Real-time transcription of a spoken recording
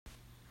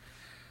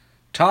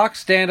Talk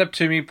Stand Up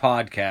To Me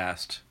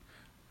podcast,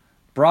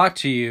 brought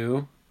to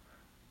you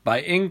by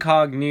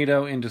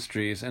Incognito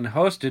Industries and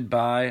hosted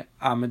by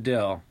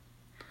Amadil.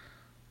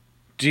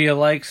 Do you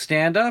like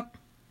stand-up?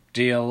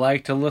 Do you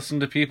like to listen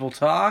to people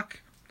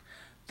talk?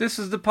 This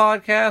is the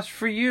podcast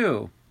for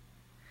you.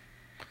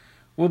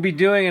 We'll be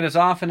doing it as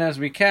often as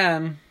we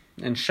can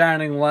and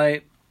shining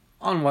light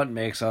on what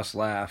makes us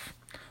laugh.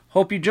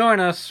 Hope you join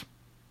us.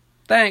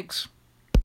 Thanks.